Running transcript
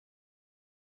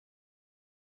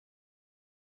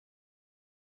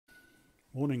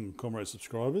Morning, comrade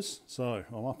subscribers. So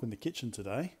I'm up in the kitchen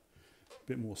today, a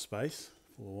bit more space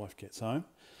before the wife gets home.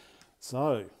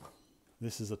 So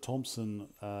this is a Thomson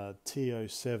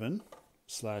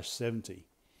TO7/70.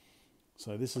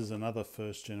 So this is another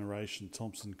first generation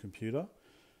Thomson computer,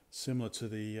 similar to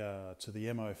the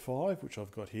MO5, which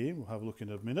I've got here. We'll have a look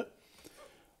in a minute.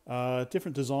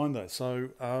 Different design though.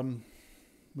 So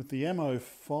with the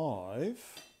MO5,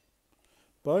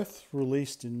 both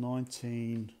released in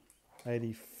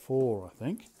 1984, I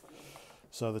think.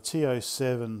 So the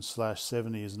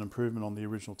TO7/70 is an improvement on the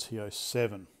original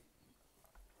TO7.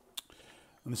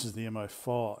 And this is the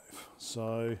MO5.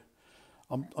 So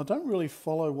I don't really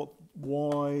follow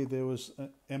why there was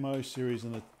an MO series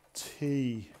and a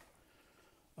TO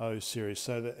series.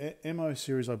 So the MO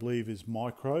series, I believe, is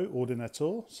micro,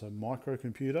 ordinateur, so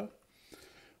microcomputer,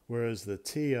 whereas the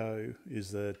TO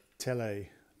is the télé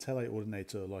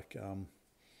ordinateur, like a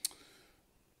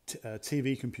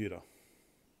TV computer.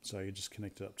 So you just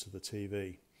connect it up to the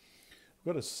TV.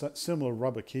 We've got a similar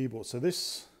rubber keyboard. So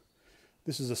this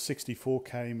is a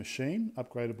 64K machine,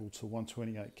 upgradable to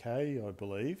 128K, I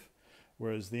believe,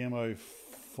 whereas the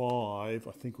MO5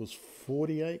 I think was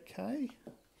 48K.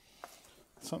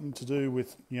 Something to do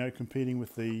with, you know, competing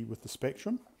with the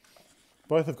Spectrum.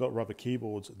 Both have got rubber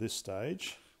keyboards at this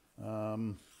stage.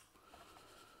 As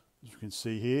you can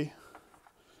see here,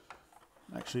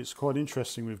 actually it's quite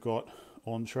interesting. We've got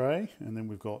entree and then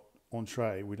we've got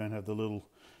entree. We don't have the little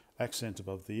accent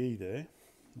above the E there.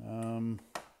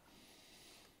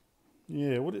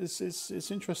 Yeah,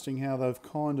 it's interesting how they've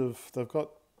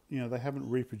got, you know, they haven't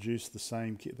reproduced the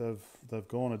same kit. They've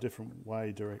gone a different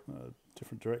way,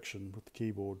 different direction with the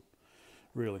keyboard,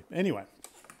 really. Anyway,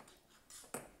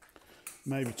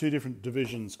 maybe two different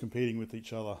divisions competing with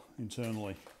each other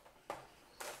internally.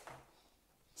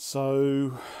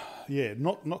 So yeah,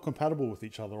 not compatible with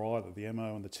each other either. The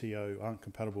MO and the TO aren't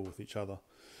compatible with each other,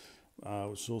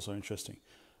 which is also interesting.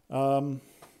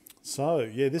 So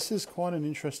yeah, this is quite an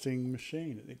interesting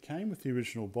machine. It came with the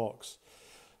original box.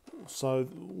 So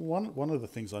one of the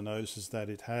things I noticed is that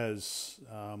it has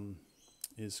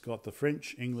it's got the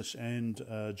French, English, and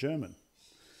German.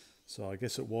 So I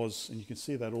guess it was, and you can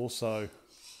see that also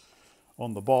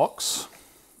on the box.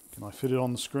 Can I fit it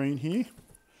on the screen here?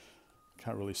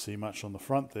 Can't really see much on the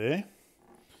front there,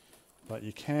 but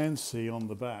you can see on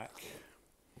the back.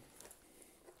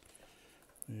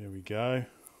 There we go.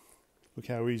 Look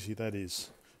how easy that is.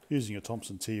 Using a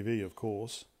Thomson TV, of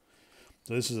course.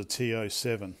 So this is a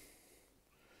TO7.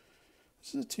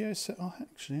 This is a TO7. Oh,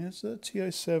 actually, it's a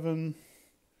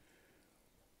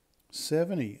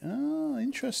TO7/70. Ah,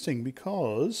 interesting,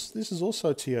 because this is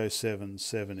also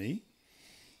TO7/70,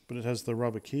 but it has the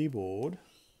rubber keyboard.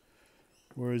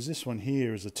 Whereas this one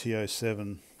here is a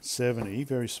TO7/70,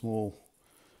 very small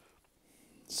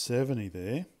 70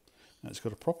 there. And it's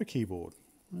got a proper keyboard.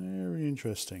 Very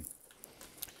interesting.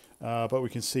 But we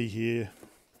can see here,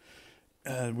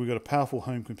 we've got a powerful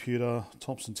home computer,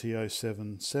 Thomson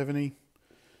TO7/70.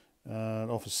 It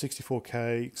offers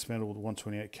 64K, expandable to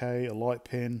 128K, a light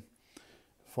pen,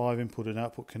 5 input and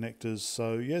output connectors.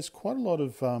 So yeah, it's quite a lot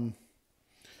of...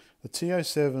 the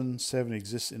TO7/70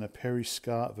 exists in a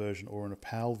Periscart version or in a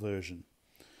PAL version,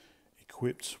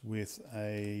 equipped with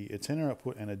a antenna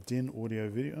output and a DIN audio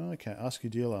video. Oh, okay, ask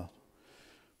your dealer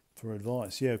for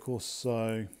advice. Yeah, of course.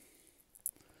 So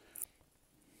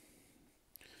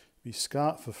be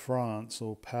SCART for France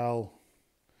or PAL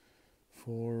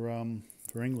for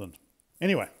England.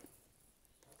 Anyway,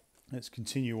 let's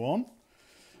continue on.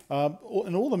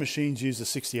 And all the machines use the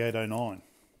 6809.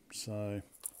 So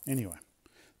anyway,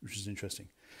 which is interesting.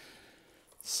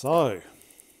 So,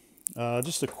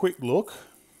 just a quick look.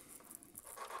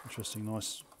 Interesting,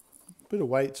 nice bit of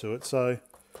weight to it. So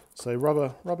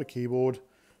rubber keyboard.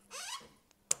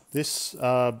 This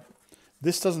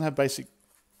doesn't have basic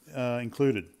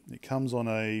included. It comes on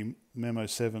a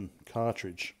MEMO7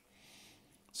 cartridge.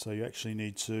 So you actually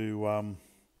need to,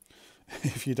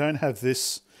 if you don't have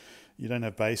this, you don't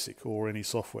have basic or any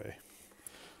software.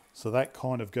 So that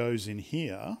kind of goes in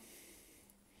here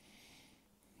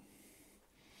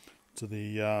to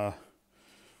the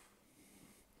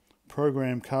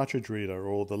program cartridge reader,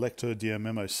 or the lecteur de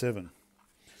MEMO7.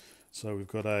 So we've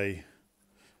got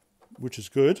which is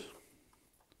good,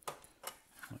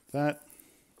 like that,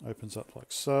 opens up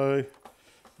like so. You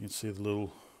can see the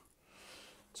little,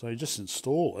 so you just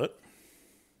install it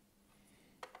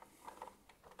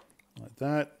like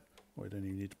that. Oh, I don't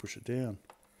even need to push it down.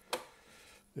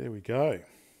 There we go,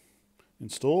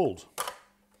 installed.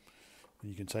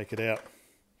 You can take it out.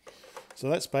 So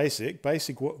that's basic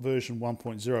version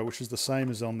 1.0, which is the same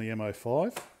as on the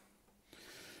MO5.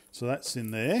 So that's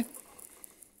in there.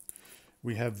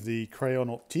 We have the crayon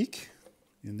optique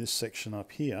in this section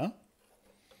up here.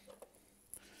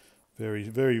 Very,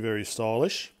 very, very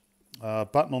stylish.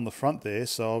 Button on the front there,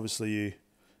 so obviously you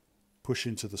push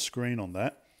into the screen on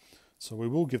that. So we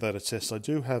will give that a test. I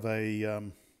do have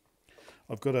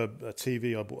I've got a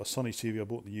TV, a Sony TV I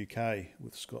bought in the UK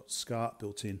with SCART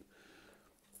built in.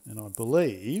 And I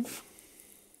believe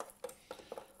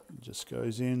it just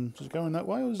goes in. Does it go in that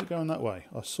way or does it go in that way?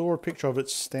 I saw a picture of it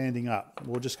standing up.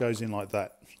 Well, it just goes in like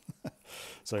that.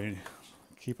 So you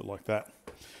keep it like that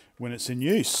when it's in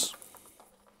use.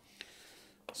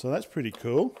 So that's pretty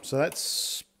cool. So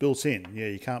that's built in. Yeah,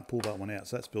 you can't pull that one out.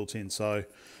 So that's built in. So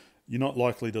you're not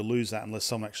likely to lose that unless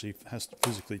someone actually has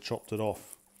physically chopped it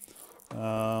off.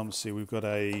 Let's see, we've got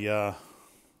a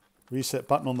reset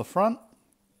button on the front.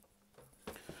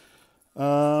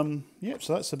 Yep,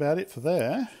 so that's about it for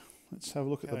there. Let's have a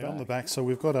look at the back. On the back, so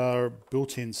we've got our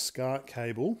built-in SCART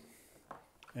cable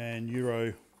and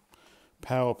Euro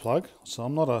power plug. So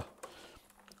I'm not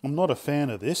a fan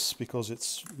of this because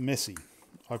it's messy.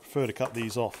 I prefer to cut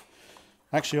these off.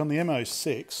 Actually, on the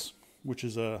MO6, which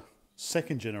is a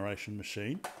second generation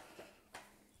machine,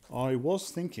 I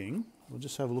was thinking, we'll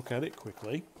just have a look at it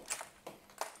quickly.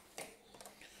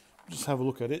 Just have a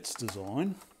look at its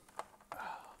design.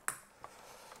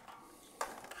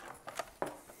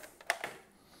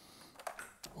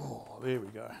 Oh, there we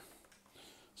go.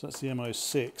 So that's the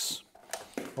MO6.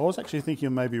 I was actually thinking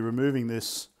of maybe removing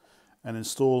this and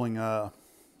installing an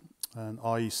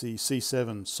IEC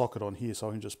C7 socket on here so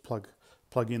I can just plug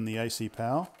in the AC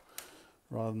power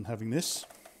rather than having this.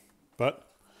 But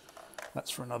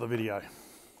that's for another video.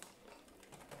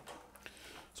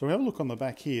 So we have a look on the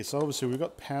back here. So obviously we've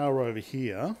got power over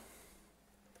here.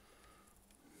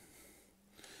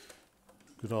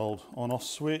 Good old on-off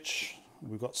switch.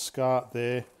 We've got SCART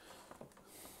there.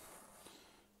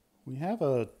 We have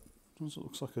it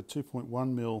looks like a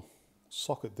 2.1mm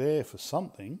socket there for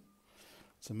something.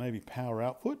 So maybe power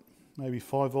output, maybe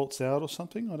 5 volts out or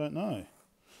something, I don't know.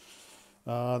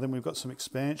 Then we've got some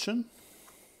expansion.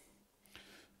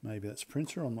 Maybe that's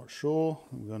printer, I'm not sure.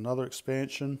 We've got another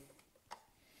expansion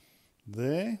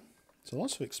there. So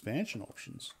lots of expansion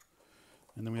options.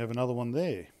 And then we have another one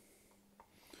there.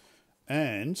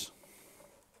 And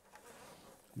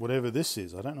whatever this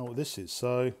is, I don't know what this is.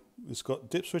 So it's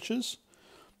got dip switches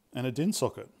and a DIN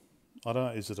socket. I don't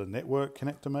know, is it a network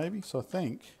connector maybe? So I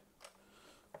think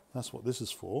that's what this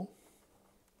is for.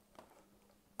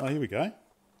 Oh, here we go.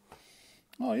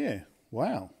 Oh yeah,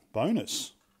 wow,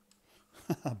 bonus.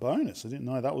 Bonus, I didn't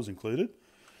know that was included.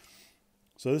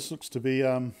 So this looks to be,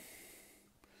 yeah,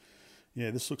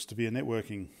 this looks to be a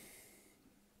networking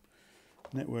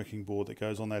board that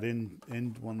goes on that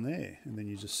end one there, and then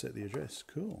you just set the address.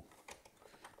 Cool.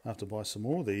 I have to buy some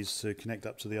more of these to connect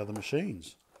up to the other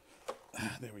machines.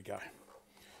 There we go.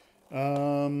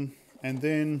 And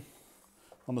then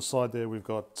on the side there we've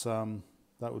got,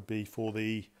 that would be for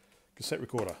the cassette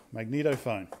recorder,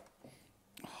 magnetophone.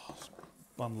 Oh,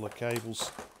 bundle of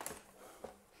cables.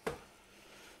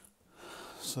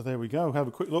 So there we go, we'll have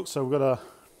a quick look. So we've got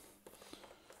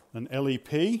an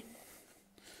LEP,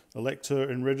 a lector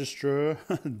and register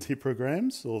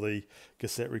deprograms, or the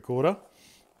cassette recorder.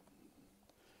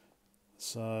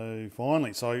 So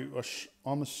finally, so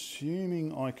I'm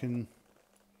assuming I can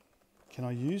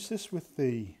I use this with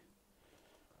the,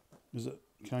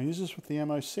 can I use this with the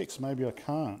MO6? Maybe I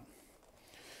can't.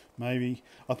 Maybe,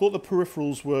 I thought the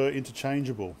peripherals were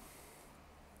interchangeable.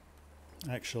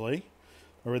 Actually,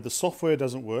 I read the software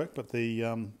doesn't work, but the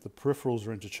peripherals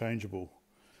are interchangeable.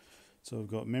 So we've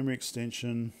got memory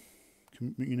extension,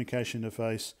 communication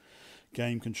interface,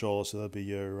 game controller, so that'll be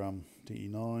your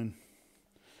DE9,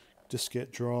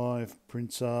 diskette drive,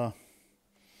 printer,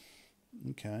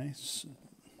 okay, so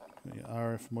your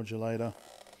RF modulator,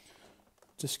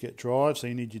 diskette drive, so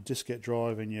you need your diskette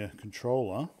drive and your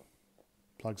controller,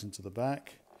 plugs into the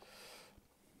back.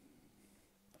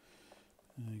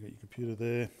 You got your computer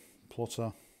there,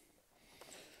 plotter,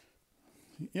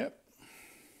 yep.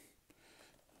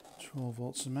 12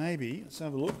 volts, so maybe, let's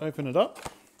have a look, open it up.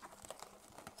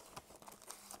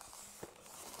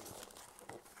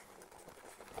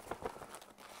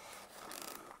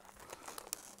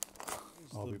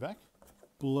 I'll be back.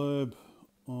 Blurb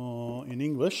in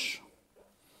English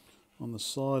on the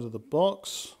side of the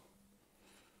box.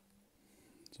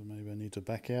 So maybe I need to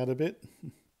back out a bit.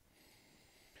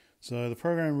 So the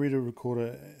program reader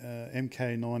recorder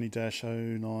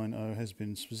MK90-090 has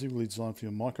been specifically designed for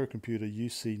your microcomputer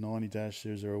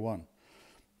UC90-001.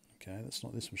 Okay, that's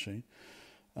not this machine.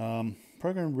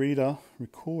 Program reader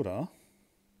recorder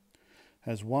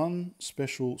has one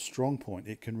special strong point.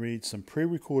 It can read some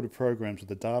pre-recorded programs with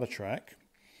a data track,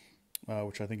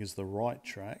 which I think is the right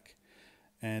track,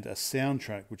 and a sound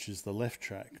track, which is the left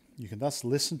track. You can thus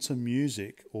listen to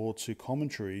music or to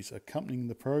commentaries accompanying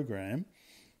the program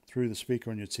through the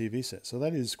speaker on your TV set. So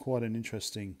that is quite an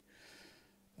interesting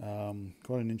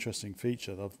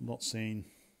feature that I've not seen.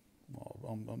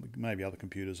 Well, maybe other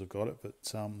computers have got it, but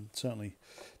certainly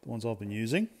the ones I've been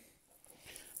using.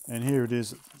 And here it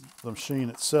is, the machine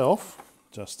itself,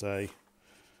 just a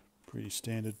pretty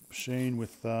standard machine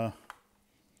with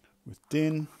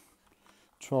DIN,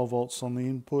 12 volts on the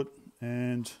input,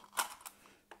 and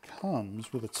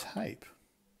comes with a tape.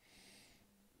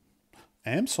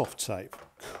 AmSoft tape.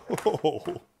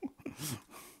 Cool.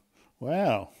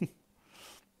 Wow,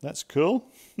 that's cool.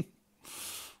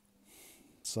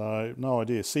 So, no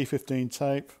idea. C15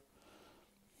 tape,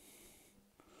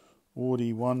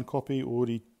 Audi 1 copy,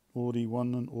 Audi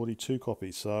 1 and Audi 2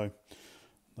 copy. So,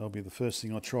 that'll be the first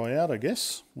thing I try out, I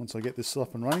guess, once I get this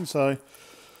up and running. So,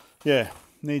 yeah,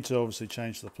 need to obviously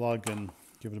change the plug and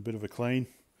give it a bit of a clean.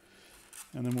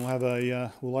 And then we'll have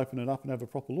we'll open it up and have a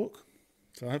proper look.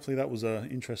 So, hopefully that was an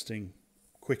interesting,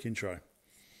 quick intro.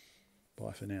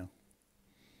 Bye for now.